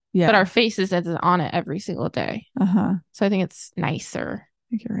Yeah. But our faces is on it every single day. Uh-huh. So I think it's nicer. I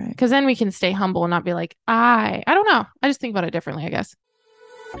think you're right. Because then we can stay humble and not be like, I don't know. I just think about it differently, I guess.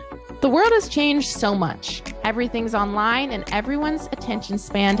 The world has changed so much. Everything's online and everyone's attention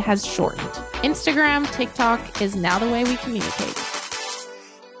span has shortened. Instagram, TikTok is now the way we communicate.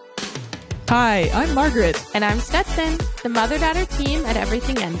 Hi, I'm Margaret. And I'm Stetson, the mother-daughter team at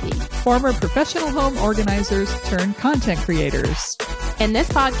Everything Envy. Former professional home organizers turned content creators. In this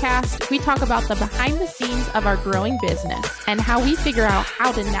podcast, we talk about the behind the scenes of our growing business and how we figure out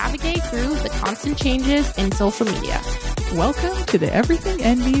how to navigate through the constant changes in social media. Welcome to the Everything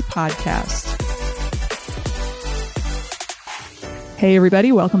Envy podcast. Hey,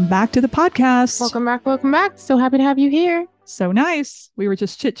 everybody. Welcome back to the podcast. Welcome back. Welcome back. So happy to have you here. So nice. We were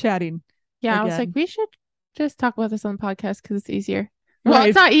just chit-chatting. Yeah, again. I was like, we should just talk about this on the podcast because it's easier. Well, Right.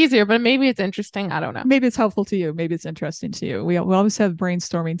 it's not easier, but maybe it's interesting. I don't know. Maybe it's helpful to you. Maybe it's interesting to you. We always have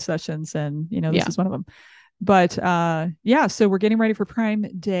brainstorming sessions, and this is one of them. But so we're getting ready for Prime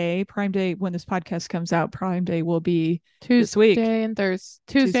Day. Prime Day, when this podcast comes out, Prime Day will be this week. Tuesday and Thursday.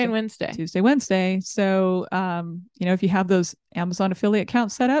 Tuesday and Wednesday. Tuesday, Wednesday. So if you have those Amazon affiliate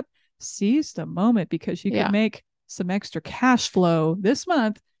accounts set up, seize the moment because you can make some extra cash flow this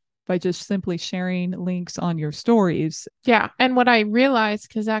month by just simply sharing links on your stories. Yeah. And what I realized,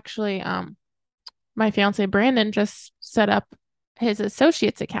 because actually my fiance Brandon just set up his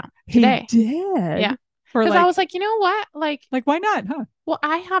associate's account today. He did? Yeah. Because I was like, you know what? Like why not? Huh? Well,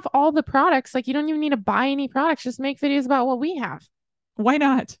 I have all the products. Like, you don't even need to buy any products. Just make videos about what we have. Why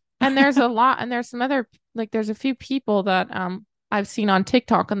not? And there's a lot, and there's some other, like, there's a few people that I've seen on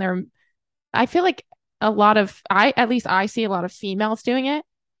TikTok, and I feel like at least I see a lot of females doing it.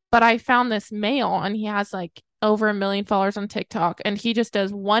 But I found this male, and he has like over 1 million followers on TikTok, and he just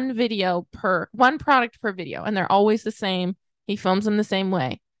does one product per video, and they're always the same. He films them the same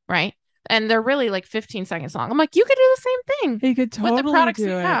way, right? And they're really like 15 seconds long. I'm like, you could do the same thing. He could totally with the products do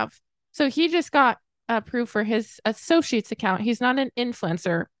you it. have. So he just got approved for his associate's account. He's not an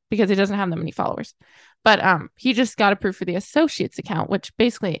influencer because he doesn't have that many followers. But he just got approved for the associate's account, which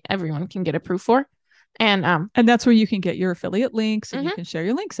basically everyone can get approved for. And that's where you can get your affiliate links and you can share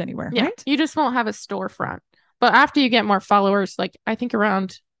your links anywhere, right? You just won't have a storefront. But after you get more followers, like I think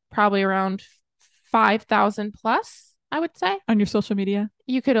probably around 5,000 plus, I would say. On your social media?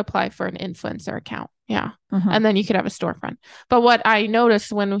 You could apply for an influencer account. Yeah. And then you could have a storefront. But what I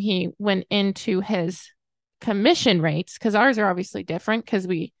noticed when he went into his commission rates, because ours are obviously different because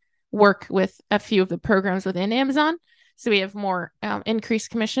we work with a few of the programs within Amazon. So we have more increased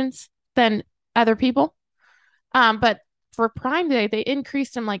commissions than other people. But for Prime Day, they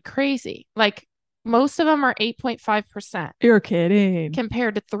increased them like crazy. Like most of them are 8.5%. You're kidding.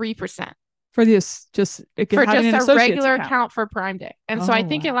 Compared to 3%. For this, just a regular account for Prime Day. And so I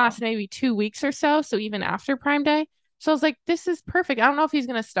think it lasts maybe 2 weeks or so. So even after Prime Day. So I was like, this is perfect. I don't know if he's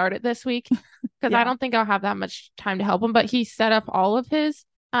going to start it this week because I don't think I'll have that much time to help him. But he set up all of his.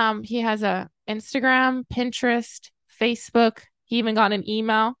 He has a Instagram, Pinterest, Facebook. He even got an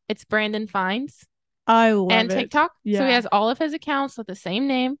email. It's Brandon Finds. I love it. And TikTok. Yeah. So he has all of his accounts with the same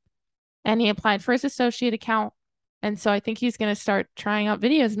name. And he applied for his associate account. And so I think he's going to start trying out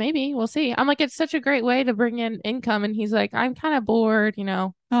videos. Maybe we'll see. I'm like, it's such a great way to bring in income. And he's like, I'm kind of bored,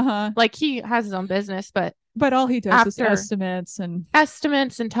 like he has his own business, but all he does is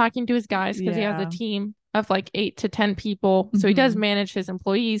estimates and talking to his guys because he has a team of like 8 to 10 people. So he does manage his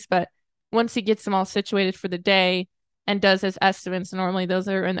employees, but once he gets them all situated for the day and does his estimates, normally those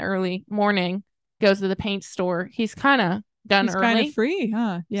are in the early morning, goes to the paint store. He's kind of done early. Kind of free,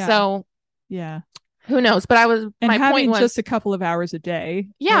 huh? Yeah. So yeah. Who knows? But my point was just a couple of hours a day.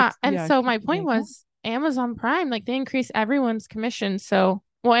 Yeah. So my point was Amazon Prime, like they increase everyone's commission. So,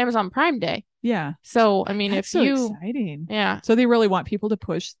 Amazon Prime Day. Yeah. So, I mean, exciting. Yeah. So they really want people to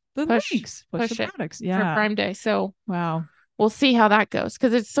push the links, push the products. For Prime Day. So, wow. We'll see how that goes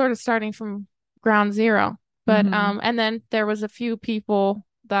because it's sort of starting from ground zero. But, and then there was a few people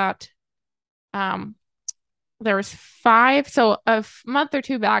that, there was 5. So a month or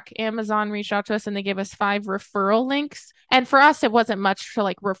 2 back, Amazon reached out to us and they gave us 5 referral links. And for us, it wasn't much to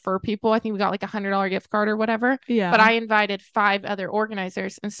like refer people. I think we got like $100 gift card or whatever. Yeah. But I invited 5 other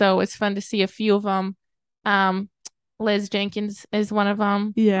organizers. And so it's fun to see a few of them. Liz Jenkins is one of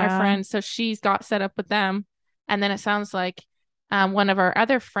them, our friend. So she's got set up with them. And then it sounds like one of our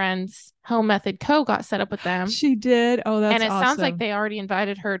other friends, Home Method Co, got set up with them. She did. Oh, that's awesome. And it sounds like they already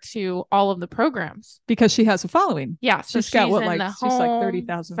invited her to all of the programs. Because she has a following. Yeah. So she's got what, in like, the she's like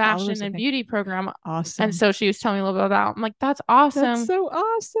 30,000 fashion and beauty program. Awesome. And so she was telling me a little bit about, I'm like, that's awesome. That's so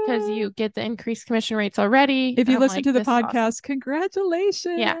awesome. Because you get the increased commission rates already. If you listen to the podcast, awesome.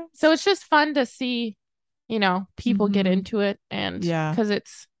 Congratulations. Yeah. So it's just fun to see, people get into it. And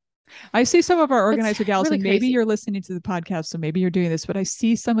because I see some of our organizer gals, really and maybe you're listening to the podcast, so maybe you're doing this, but I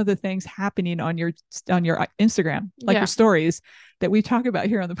see some of the things happening on your Instagram, like your stories that we talk about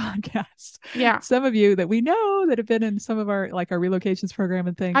here on the podcast. Yeah. Some of you that we know that have been in some of our relocations program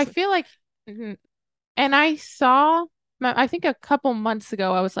and things. I feel like, and I saw, I think a couple months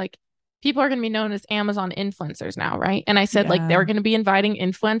ago, I was like, people are going to be known as Amazon influencers now, right? And I said, like, they're going to be inviting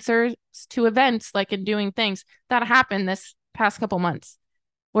influencers to events, like, and doing things that happened this past couple months,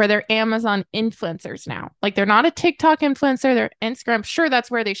 where they're Amazon influencers now. Like, they're not a TikTok influencer, they're Instagram. Sure, that's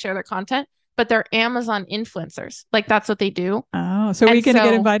where they share their content, but they're Amazon influencers. Like, that's what they do. Oh, so are we going to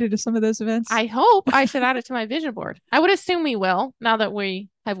get invited to some of those events? I hope. I should add it to my vision board. I would assume we will, now that we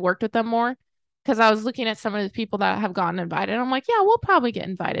have worked with them more. Because I was looking at some of the people that have gotten invited. I'm like, yeah, we'll probably get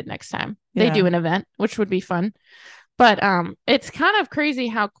invited next time they do an event, which would be fun. But it's kind of crazy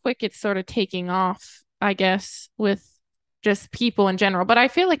how quick it's sort of taking off, I guess, with just people in general. But I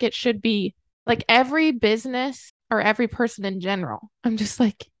feel like it should be like every business or every person in general. I'm just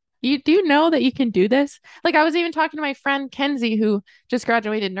like, you do know that you can do this? Like, I was even talking to my friend Kenzie, who just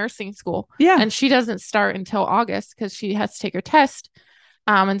graduated nursing school. Yeah. And she doesn't start until August because she has to take her test.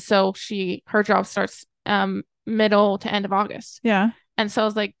 And so her job starts middle to end of August. Yeah. And so I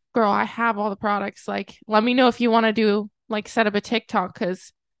was like, girl, I have all the products. Like, let me know if you want to set up a TikTok,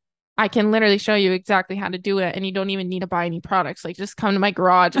 because I can literally show you exactly how to do it. And you don't even need to buy any products. Like, just come to my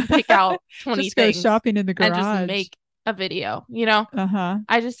garage and pick out 20 just things. Go shopping in the garage. And just make a video, Uh-huh.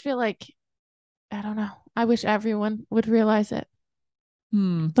 I just feel like, I don't know. I wish everyone would realize it.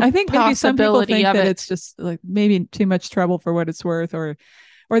 I think maybe some people think that it's just like maybe too much trouble for what it's worth, or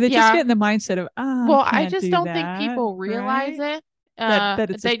they just get in the mindset of, well, I just don't think people realize it. That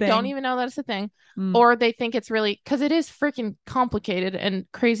it's they don't even know that it's a thing, or they think it's really, because it is freaking complicated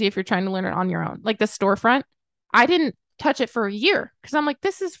and crazy if you're trying to learn it on your own. Like the storefront, I didn't touch it for a year because I'm like,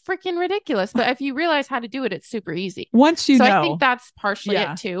 this is freaking ridiculous. But if you realize how to do it, it's super easy. Once you know. I think that's partially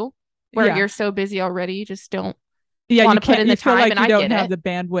it too, where you're so busy already, you just don't. Yeah, want to put in the time, like and you I don't have the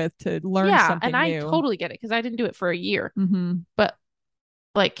bandwidth to learn something new. Yeah, and I totally get it because I didn't do it for a year. Mm-hmm. But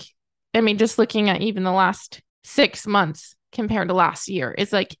like, I mean, just looking at even the last 6 months compared to last year,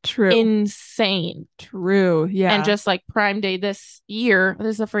 it's like insane. True, yeah. And just like Prime Day this year, this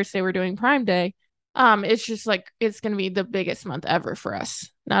is the first day we're doing Prime Day. It's just like it's going to be the biggest month ever for us.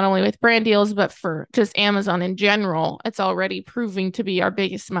 Not only with brand deals, but for just Amazon in general. It's already proving to be our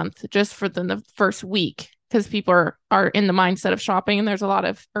biggest month just for the first week. Because people are in the mindset of shopping and there's a lot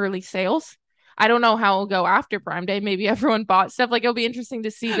of early sales. I don't know how it'll go after Prime Day. Maybe everyone bought stuff. Like, it'll be interesting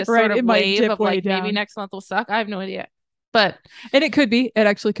to see this sort of wave of like maybe next month will suck. I have no idea. And it could be. It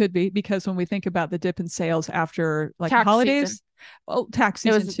actually could be, because when we think about the dip in sales after like holidays, tax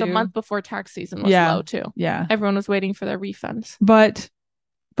season, it was the month before tax season was low too. Yeah, everyone was waiting for their refunds. But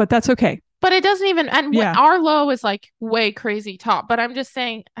that's okay. But it doesn't even. And our low is like way crazy top. But I'm just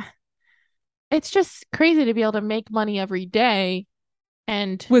saying. It's just crazy to be able to make money every day,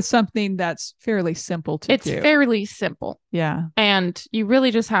 and with something that's fairly simple to do. It's fairly simple. Yeah. And you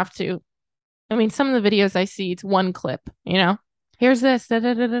really just have to, I mean, some of the videos I see, it's one clip, here's this, and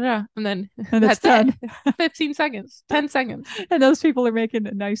then that's done. 15 seconds, 10 seconds. And those people are making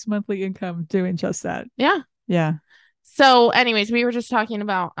a nice monthly income doing just that. Yeah. Yeah. So anyways, we were just talking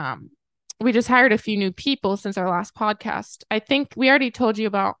about, we just hired a few new people since our last podcast. I think we already told you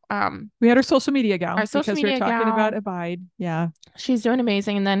about we had our social media gal, because we're talking about Abide. Yeah. She's doing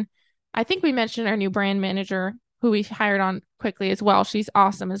amazing. And then I think we mentioned our new brand manager, who we hired on quickly as well. She's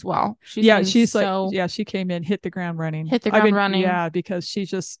awesome as well. She came in, hit the ground running. Yeah, because she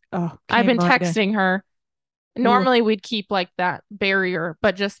just I've been texting her. Normally we'd keep like that barrier,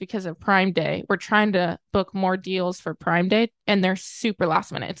 but just because of Prime Day, we're trying to book more deals for Prime Day, and they're super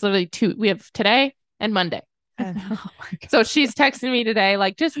last minute. It's literally we have today and Monday. So she's texting me today,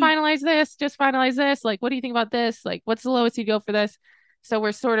 like, just finalize this. Like, what do you think about this? Like, what's the lowest you go for this? So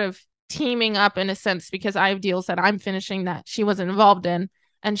we're sort of teaming up in a sense, because I have deals that I'm finishing that she wasn't involved in,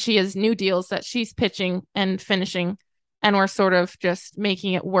 and she has new deals that she's pitching and finishing, and we're sort of just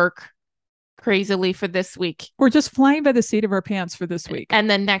making it work crazily for this week. We're just flying by the seat of our pants for this week. And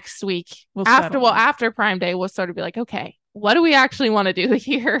then next week, after Prime Day, we'll sort of be like, okay, what do we actually want to do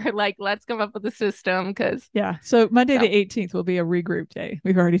here? Like, let's come up with a system because So Monday the 18th will be a regroup day.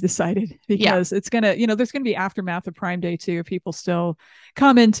 We've already decided because it's gonna, there's gonna be aftermath of Prime Day too. People still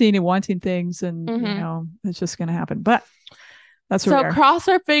commenting and wanting things, and it's just gonna happen. But that's so cross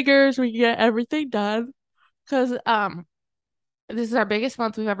our fingers we get everything done because this is our biggest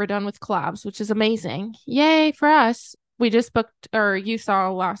month we've ever done with collabs, which is amazing. Yay for us. We just booked, or you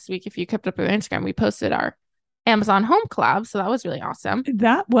saw last week if you kept up with Instagram, we posted our Amazon home collab. So that was really awesome.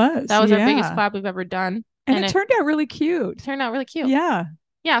 That was our biggest collab we've ever done. And it turned out really cute. Turned out really cute. Yeah.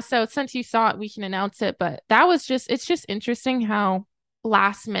 Yeah. So since you saw it, we can announce it. But that was it's just interesting how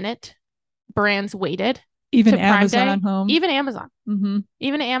last minute brands waited. Even Amazon Home. Even Amazon.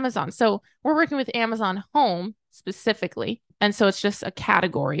 Even Amazon. So we're working with Amazon Home specifically. And so it's just a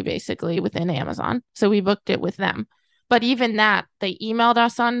category basically within Amazon. So we booked it with them. But even that, they emailed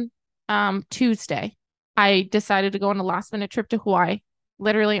us on Tuesday. I decided to go on a last minute trip to Hawaii,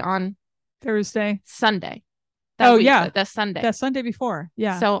 literally on Sunday. That Sunday before.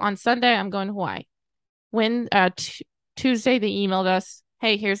 Yeah. So on Sunday, I'm going to Hawaii. When Tuesday, they emailed us,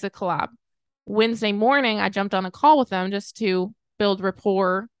 hey, here's the collab. Wednesday morning, I jumped on a call with them just to build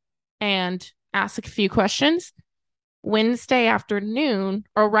rapport and ask a few questions. Wednesday afternoon,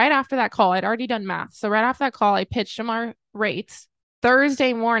 or right after that call, I'd already done math. So right after that call, I pitched them our rates.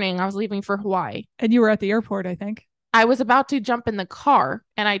 Thursday morning, I was leaving for Hawaii. And you were at the airport, I think. I was about to jump in the car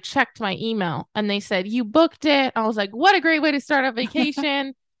and I checked my email and they said, you booked it. I was like, what a great way to start a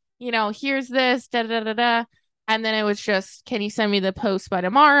vacation. Here's this, da da da da. And then it was just, can you send me the post by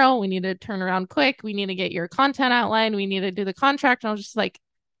tomorrow? We need to turn around quick. We need to get your content outline. We need to do the contract. And I was just like,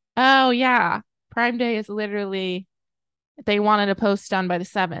 oh yeah, Prime Day is literally, they wanted a post done by the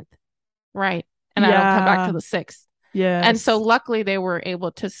 7th. Right. And I don't come back to the 6th. Yeah. And so luckily they were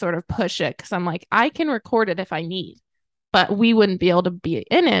able to sort of push it because I'm like, I can record it if I need, but we wouldn't be able to be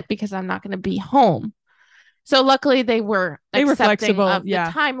in it because I'm not going to be home. So luckily they were flexible of the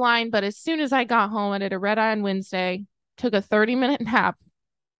timeline. But as soon as I got home, I did a red eye on Wednesday, took a 30-minute nap.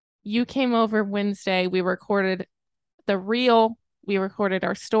 You came over Wednesday. We recorded the reel. We recorded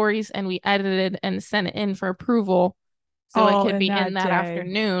our stories and we edited and sent it in for approval. So it could be in that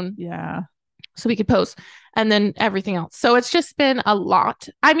afternoon. Yeah. So we could post and then everything else. So it's just been a lot.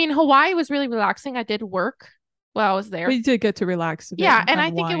 I mean, Hawaii was really relaxing. I did work while I was there. But you did get to relax a bit. Yeah. And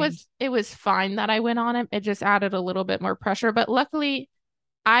I think it was fine that I went on it. It just added a little bit more pressure. But luckily,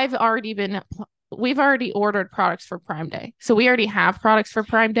 we've already ordered products for Prime Day. So we already have products for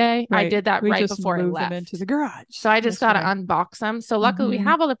Prime Day. Right. I did that right before I left. Them into the garage. So I just got to unbox them. So luckily, we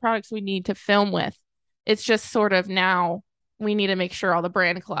have all the products we need to film with. It's just sort of now we need to make sure all the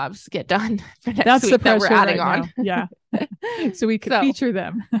brand collabs get done for next week that we're adding on. Yeah. So we can feature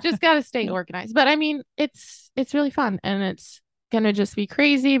them. Just got to stay organized. But I mean, it's really fun and it's going to just be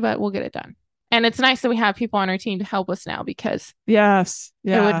crazy, but we'll get it done. And it's nice that we have people on our team to help us now because it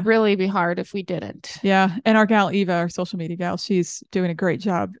would really be hard if we didn't. Yeah. And our gal, Eva, our social media gal, she's doing a great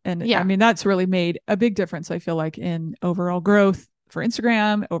job. And I mean, that's really made a big difference, I feel like, in overall growth for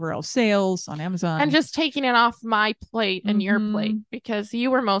Instagram, overall sales on Amazon. And just taking it off my plate and your plate because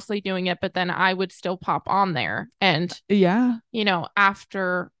you were mostly doing it, but then I would still pop on there. And,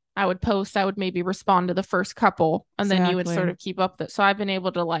 after I would post, I would maybe respond to the first couple and then you would sort of keep up that. So I've been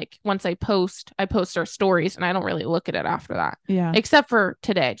able to once I post our stories and I don't really look at it after that. Yeah. Except for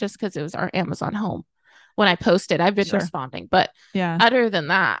today, just because it was our Amazon Home. When I posted, I've been responding, but other than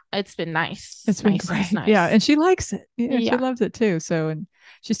that, it's been nice. It's been nice. Yeah. And she likes it. Yeah, she loves it too. So, and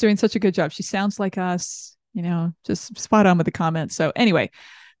she's doing such a good job. She sounds like us, just spot on with the comments. So anyway,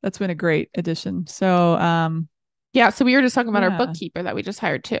 that's been a great addition. So, so we were just talking about our bookkeeper that we just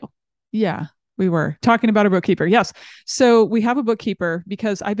hired too. Yeah. We were talking about a bookkeeper. Yes. So we have a bookkeeper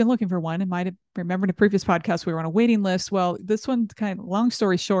because I've been looking for one and might have remembered in a previous podcast, we were on a waiting list. Well, this one kind of long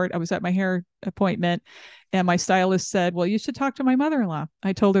story short, I was at my hair appointment and my stylist said, well, you should talk to my mother-in-law.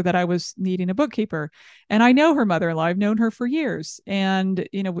 I told her that I was needing a bookkeeper and I know her mother-in-law. I've known her for years. And,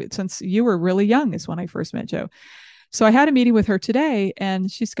 since you were really young is when I first met Joe. So I had a meeting with her today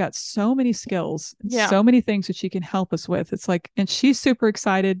and she's got so many skills, so many things that she can help us with. It's like, and she's super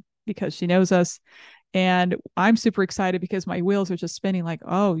excited because she knows us. And I'm super excited because my wheels are just spinning like,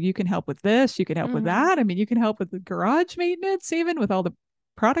 oh, you can help with this. You can help with that. I mean, you can help with the garage maintenance, even with all the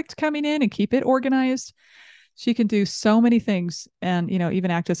product coming in and keep it organized. She can do so many things and, even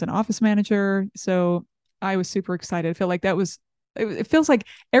act as an office manager. So I was super excited. I feel like it feels like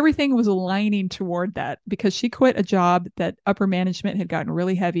everything was aligning toward that because she quit a job that upper management had gotten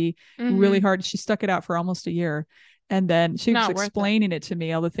really heavy, really hard. She stuck it out for almost a year. And then she was explaining it to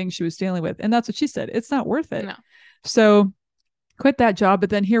me, all the things she was dealing with. And that's what she said. It's not worth it. No. So quit that job.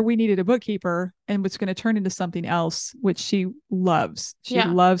 But then here we needed a bookkeeper, and what's going to turn into something else, which she loves. She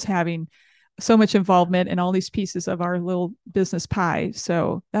loves having so much involvement in all these pieces of our little business pie.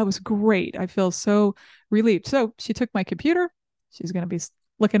 So that was great. I feel so relieved. So she took my computer. She's going to be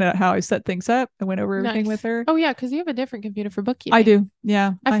looking at how I set things up. I went over everything with her. Oh yeah, because you have a different computer for bookkeeping. I do.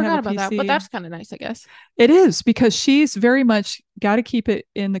 Yeah. I forgot about that, but that's kind of nice, I guess. It is, because she's very much got to keep it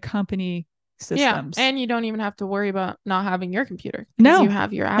in the company systems. Yeah, and you don't even have to worry about not having your computer. No, you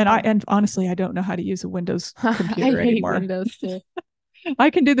have your Apple. And honestly, I don't know how to use a Windows computer I hate anymore. Windows too.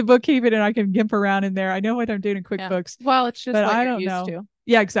 I can do the bookkeeping and I can gimp around in there. I know what I'm doing in QuickBooks. Yeah. Well, it's just but what I you're don't used know. to.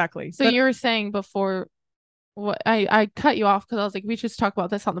 Yeah, exactly. So you were saying before, what I cut you off because I was like, we should talk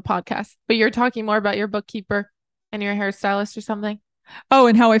about this on the podcast. But you're talking more about your bookkeeper and your hairstylist or something. Oh,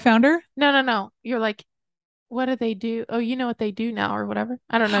 and how I found her? No. You're like, what do they do? Oh, you know what they do now or whatever.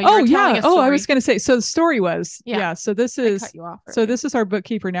 I don't know. Oh, yeah. Oh, I was going to say, so the story was, so this is, this is our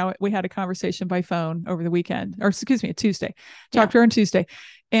bookkeeper. Now we had a conversation by phone over the weekend, or excuse me, Tuesday, talked to her on Tuesday.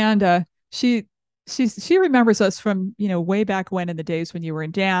 And she remembers us from, way back when, in the days when you were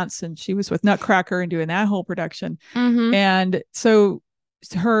in dance, and she was with Nutcracker and doing that whole production. Mm-hmm. And so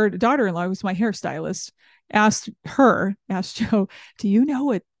her daughter-in-law, was my hairstylist, asked Joe, do you know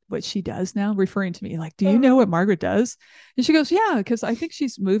what she does now, referring to me, like, do you know what Margaret does? And she goes, yeah, because I think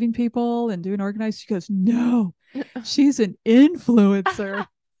she's moving people and doing organized. She goes, no, she's an influencer.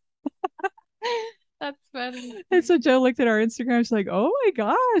 That's funny. And so Joe looked at our Instagram. She's like, oh my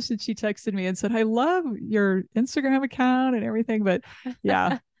gosh. And she texted me and said, I love your Instagram account and everything. But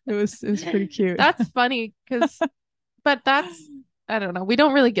yeah, it was pretty cute. That's funny but that's, I don't know. We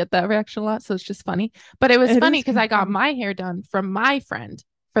don't really get that reaction a lot. So it's just funny. But it was funny because I got my hair done from my friend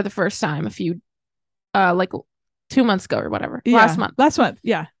for the first time a few, like 2 months ago or whatever. Last month.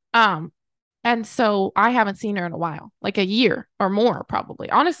 Yeah. And so I haven't seen her in a while, like a year or more, probably.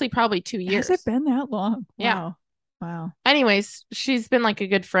 Honestly, probably 2 years. Has it been that long? Yeah. Wow. Anyways, she's been like a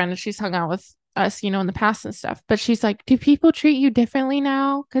good friend and she's hung out with us, in the past and stuff. But she's like, do people treat you differently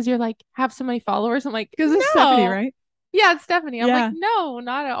now? Because you're like, have so many followers. I'm like, because it's Stephanie, right? Yeah, it's Stephanie. I'm like, no,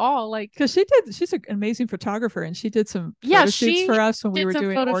 not at all. Like, because she's an amazing photographer, and she did some photo shoots for us when we were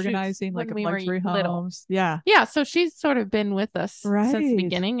doing organizing like luxury homes. Yeah. So she's sort of been with us since the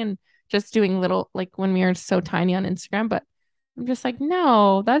beginning and just doing little, like, when we were so tiny on Instagram. But I'm just like,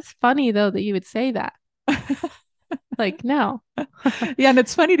 no, that's funny though that you would say that. Like, no. Yeah, and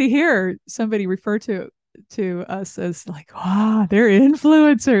it's funny to hear somebody refer to us as like, wow, they're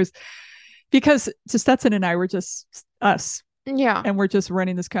influencers. Because Stetson and I were just us. Yeah. And we're just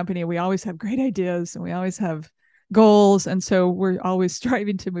running this company. We always have great ideas and we always have goals. And so we're always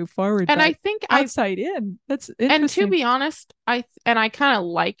striving to move forward. And I think outside in, that's interesting. And to be honest, I kind of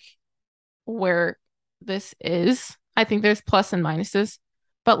like where this is. I think there's plus and minuses.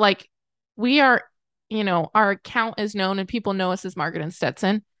 But like, we are, our account is known and people know us as Margaret and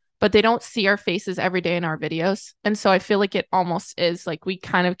Stetson, but they don't see our faces every day in our videos. And so I feel like it almost is like we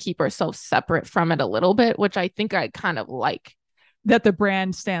kind of keep ourselves separate from it a little bit, which I think I kind of like. That the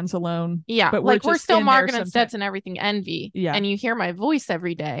brand stands alone. Yeah. But we're still Margaret and Stetson Everything Envy. Yeah. And you hear my voice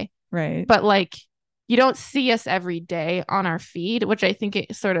every day. Right. But like, you don't see us every day on our feed, which I think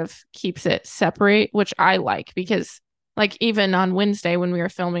it sort of keeps it separate, which I like because like even on Wednesday when we were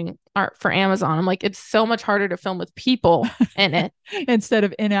filming art for Amazon, I'm like, it's so much harder to film with people in it instead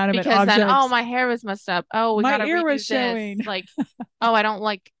of inanimate objects. Then, oh, my hair was messed up. Oh, we gotta redo this. Showing. Like, oh, I don't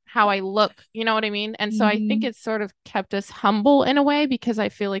like how I look. You know what I mean? And so I think it's sort of kept us humble in a way because I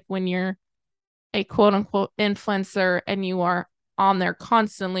feel like when you're a quote unquote influencer and you are on there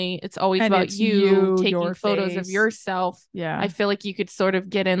constantly, it's always about you taking photos of yourself. Yeah, I feel like you could sort of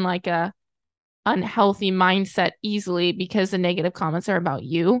get in like a unhealthy mindset easily because the negative comments are about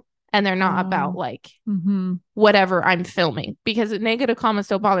you and they're not about like whatever I'm filming, because the negative comments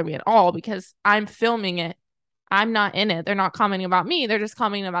don't bother me at all because I'm filming it. I'm not in it. They're not commenting about me. They're just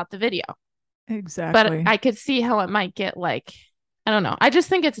commenting about the video. Exactly. But I could see how it might get like, I don't know. I just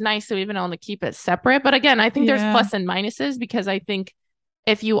think it's nice to even on to keep it separate. But again, I think there's plus and minuses because I think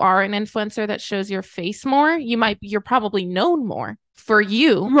if you are an influencer that shows your face more, you're probably known more for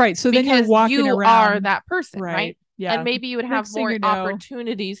you. Right. So then you're walking around. You are that person, right? Yeah. And maybe you would have more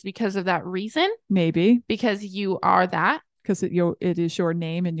opportunities because of that reason. Maybe. Because you are that. Because it is your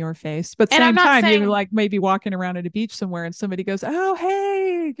name and your face. But same time, you're like maybe walking around at a beach somewhere and somebody goes, oh,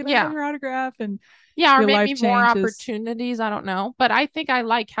 hey, can I have your autograph? And or maybe more opportunities. I don't know. But I think I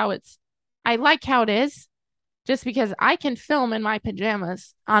like how it is. just because I can film in my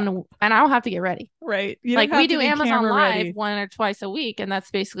pajamas and I don't have to get ready. Right. Like we do Amazon Live 1 or twice a week, and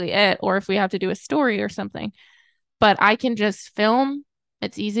that's basically it. Or if we have to do a story or something, but I can just film.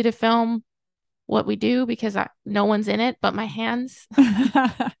 It's easy to film what we do because no one's in it but my hands.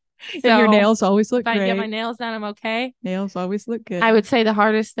 And your nails always look great. If I get my nails done, I'm okay. Nails always look good. I would say the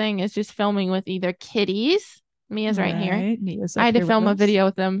hardest thing is just filming with either kitties. Mia's right here. Mia's I had to film a video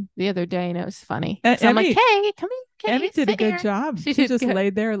with them the other day, and it was funny. So I'm like, hey, come here. Emmy did a good job. She just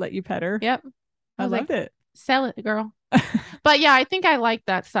laid there and let you pet her. Yep. I loved it. Sell it, girl. But yeah, I think I like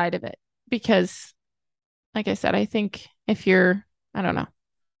that side of it because, like I said, I think if you're, I don't know,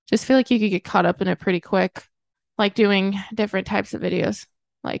 just feel like you could get caught up in it pretty quick, like doing different types of videos,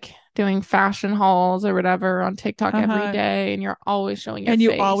 like doing fashion hauls or whatever on TikTok every day, and you're always showing your face. And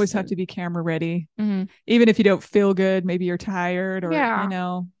you always have to be camera ready. Mm-hmm. Even if you don't feel good, maybe you're tired or, you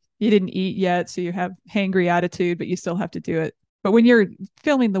know, you didn't eat yet, so you have hangry attitude, but you still have to do it. But when you're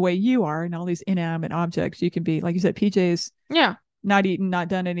filming the way you are and all these inanimate objects, you can be, like you said, PJs, not eaten, not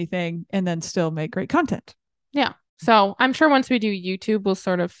done anything, and then still make great content. Yeah. So I'm sure once we do YouTube, we'll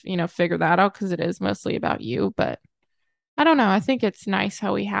sort of, you know, figure that out because it is mostly about you. But I don't know. I think it's nice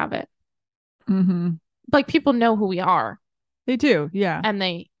how we have it. Mm-hmm. Like people know who we are. They do. Yeah. And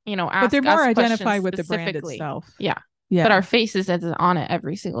they, you know, ask us but they're more identified with the brand itself. Yeah. Yeah. But our faces is on it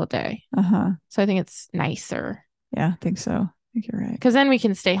every single day. So I think it's nicer. Yeah, I think so. I think you're right. Because then we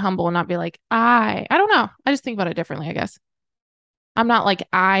can stay humble and not be like, I don't know. I just think about it differently, I guess. I'm not like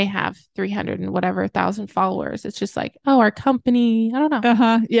I have 300 and whatever 1,000 followers. It's just like, oh, our company. I don't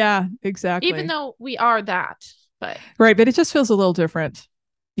know. Yeah, exactly. Even though we are that, but right, but it just feels a little different.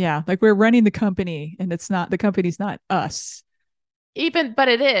 Yeah, like we're running the company, and it's not the company's not us. But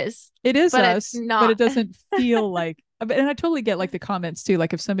it is. It is us, but it doesn't feel like. And I totally get like the comments too.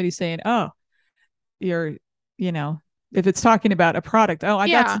 Like if somebody's saying, "Oh, you're," you know. If it's talking about a product,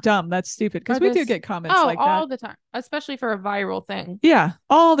 that's dumb, that's stupid. Because we do get comments like that all the time, especially for a viral thing. Yeah,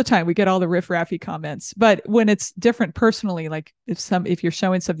 all the time we get all the riff-raffy comments. But when it's different personally, like if you're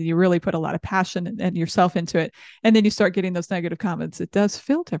showing something, you really put a lot of passion and yourself into it, and then you start getting those negative comments, it does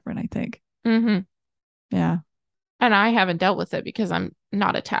feel different, I think. Mm-hmm. Yeah. And I haven't dealt with it because I'm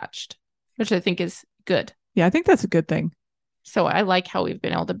not attached, which I think is good. Yeah, I think that's a good thing. So I like how we've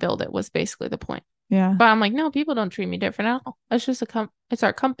been able to build it was basically the point. Yeah. But I'm like, no, people don't treat me different at all. It's just it's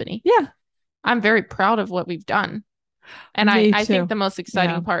our company. Yeah. I'm very proud of what we've done. And I think the most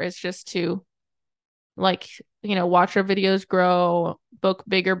exciting part is just to like, you know, watch our videos grow, book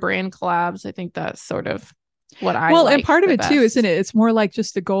bigger brand collabs. I think that's sort of what I like and part of it too, isn't it? It's more like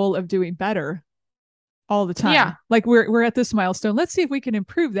just the goal of doing better all the time. Yeah. Like we're at this milestone. Let's see if we can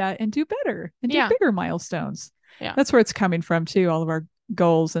improve that and do better and do bigger milestones. Yeah. That's where it's coming from too. All of our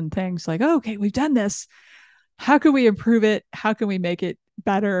goals and things like, okay, we've done this. How can we improve it? How can we make it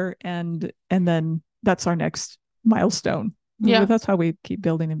better? And then that's our next milestone. Yeah. That's how we keep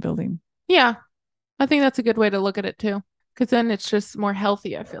building and building. Yeah. I think that's a good way to look at it too. Because then it's just more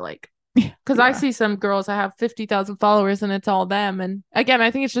healthy, I feel like. Because I see some girls that have 50,000 followers and it's all them. And again, I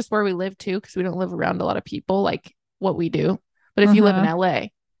think it's just where we live too, because we don't live around a lot of people like what we do. But if you live in LA,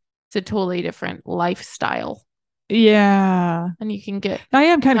 it's a totally different lifestyle. Yeah. And you can get I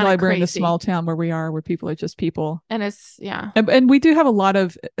am kind of glad we're in a small town where people are just people. And it's and we do have a lot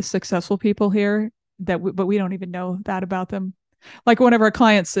of successful people here but we don't even know that about them. Like one of our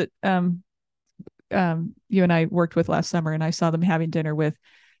clients that you and I worked with last summer, and I saw them having dinner with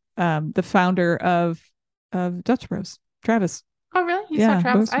the founder of Dutch Bros, Travis. Oh really? You saw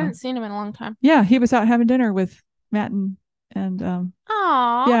Travis? I haven't seen him in a long time. Yeah, he was out having dinner with Matt and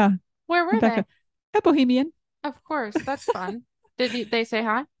Aw. Yeah. Where were they? At Bohemian. Of course, that's fun. Did they say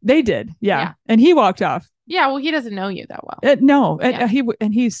hi? They did, yeah. And he walked off. Yeah, well, he doesn't know you that well. No,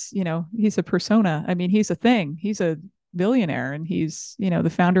 he's he's a persona. I mean, he's a thing. He's a billionaire, and he's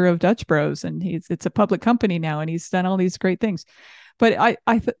the founder of Dutch Bros, and it's a public company now, and he's done all these great things. But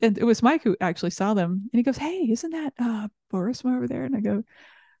and it was Mike who actually saw them, and he goes, "Hey, isn't that Boris from over there?" And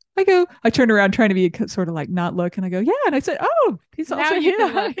I turned around trying to be sort of like not look, and I go, yeah. And I said, oh, he's also here.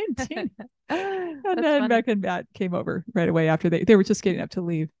 And then Beck and Matt came over right away after they were just getting up to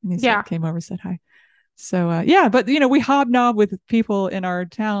leave. And he came over and said hi. So, but, we hobnob with people in our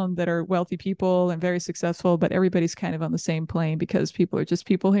town that are wealthy people and very successful, but everybody's kind of on the same plane because people are just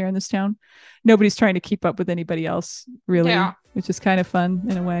people here in this town. Nobody's trying to keep up with anybody else, really, which is kind of fun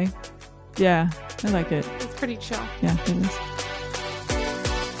in a way. Yeah, I like it. It's pretty chill. Yeah, it is.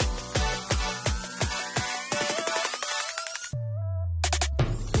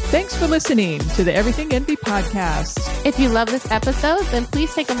 Thanks for listening to the Everything Envy podcast. If you love this episode, then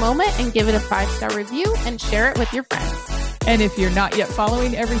please take a moment and give it a 5-star review and share it with your friends. And if you're not yet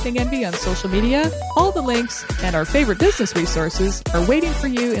following Everything Envy on social media, all the links and our favorite business resources are waiting for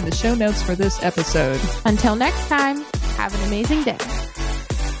you in the show notes for this episode. Until next time, have an amazing day.